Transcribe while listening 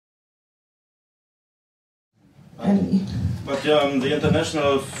But the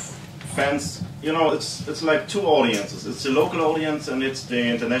international fans, you know, it's like two audiences. It's the local audience and it's the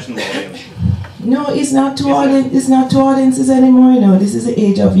international audience. No, it's not two audience. It's not two audiences anymore. You know, this is the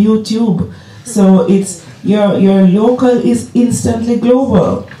age of YouTube. So it's your local is instantly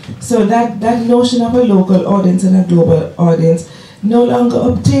global. So that notion of a local audience and a global audience no longer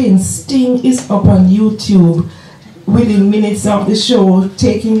obtains. Sting is up on YouTube within minutes of the show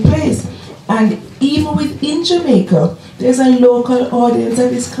taking place. And even within Jamaica, there's a local audience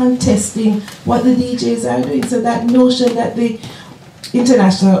that is contesting what the DJs are doing. So that notion that the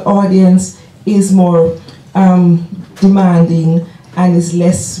international audience is more demanding and is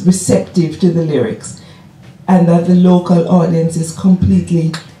less receptive to the lyrics, and that the local audience is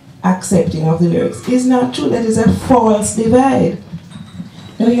completely accepting of the lyrics, is not true. That is a false divide.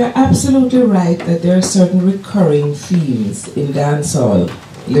 Now, you're absolutely right that there are certain recurring themes in dancehall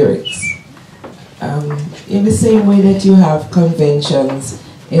lyrics. In the same way that you have conventions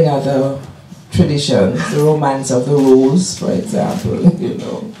in other traditions, the Romance of the Rose, for example, you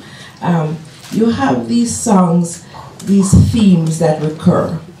know. You have these songs, these themes that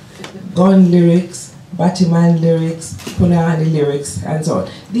recur. Gun lyrics, Batman lyrics, Punani lyrics, and so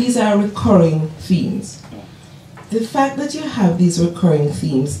on. These are recurring themes. The fact that you have these recurring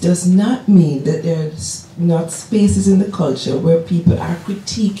themes does not mean that there's not spaces in the culture where people are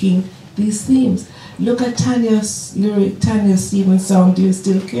critiquing these themes. Look at Tanya's lyric, Tanya Stevens' song, Do You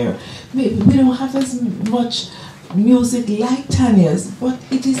Still Care? We don't have as much music like Tanya's, but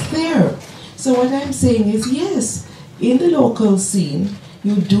it is there. So what I'm saying is, yes, in the local scene,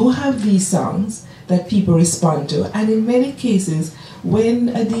 you do have these songs that people respond to, and in many cases, when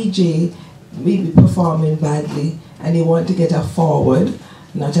a DJ may be performing badly and you want to get a forward,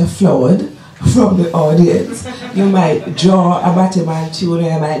 not a forward, from the audience, you might draw a Batman tune,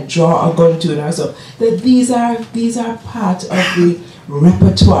 or you might draw a gun tune, or so. That these are part of the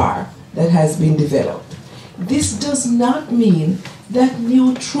repertoire that has been developed. This does not mean that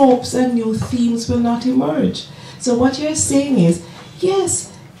new tropes and new themes will not emerge. So what you're saying is,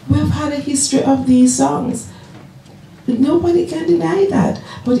 yes, we've had a history of these songs. Nobody can deny that.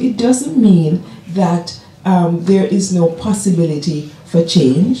 But it doesn't mean that there is no possibility for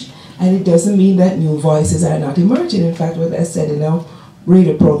change, and it doesn't mean that new voices are not emerging. In fact, what I said in our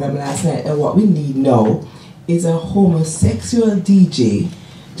radio program last night, and what we need now is a homosexual DJ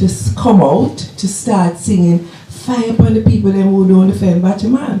to come out to start singing Fire Upon the People Them Who Don't Defend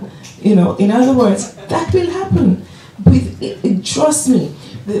Batman. You know, in other words, that will happen. Trust me.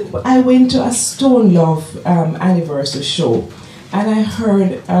 I went to a StoneLove Anniversary show, and I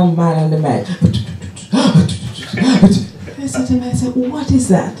heard a man on the mic. I said to him, I said, what is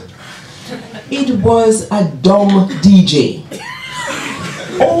that? It was a dumb DJ.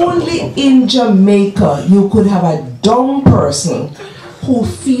 Only in Jamaica you could have a dumb person who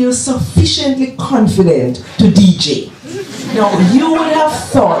feels sufficiently confident to DJ. Now, you would have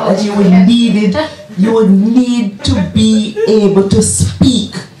thought that you would need to be able to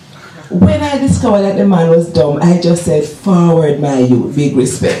speak. When I discovered that the man was dumb, I just said, forward my youth, big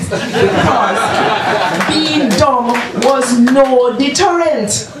respect. Because being dumb was no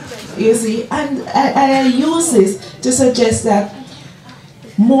deterrent, you see. And I use this to suggest that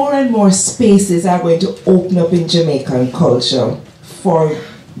more and more spaces are going to open up in Jamaican culture for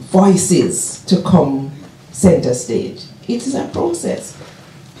voices to come center stage. It is a process.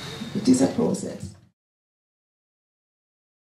 It is a process.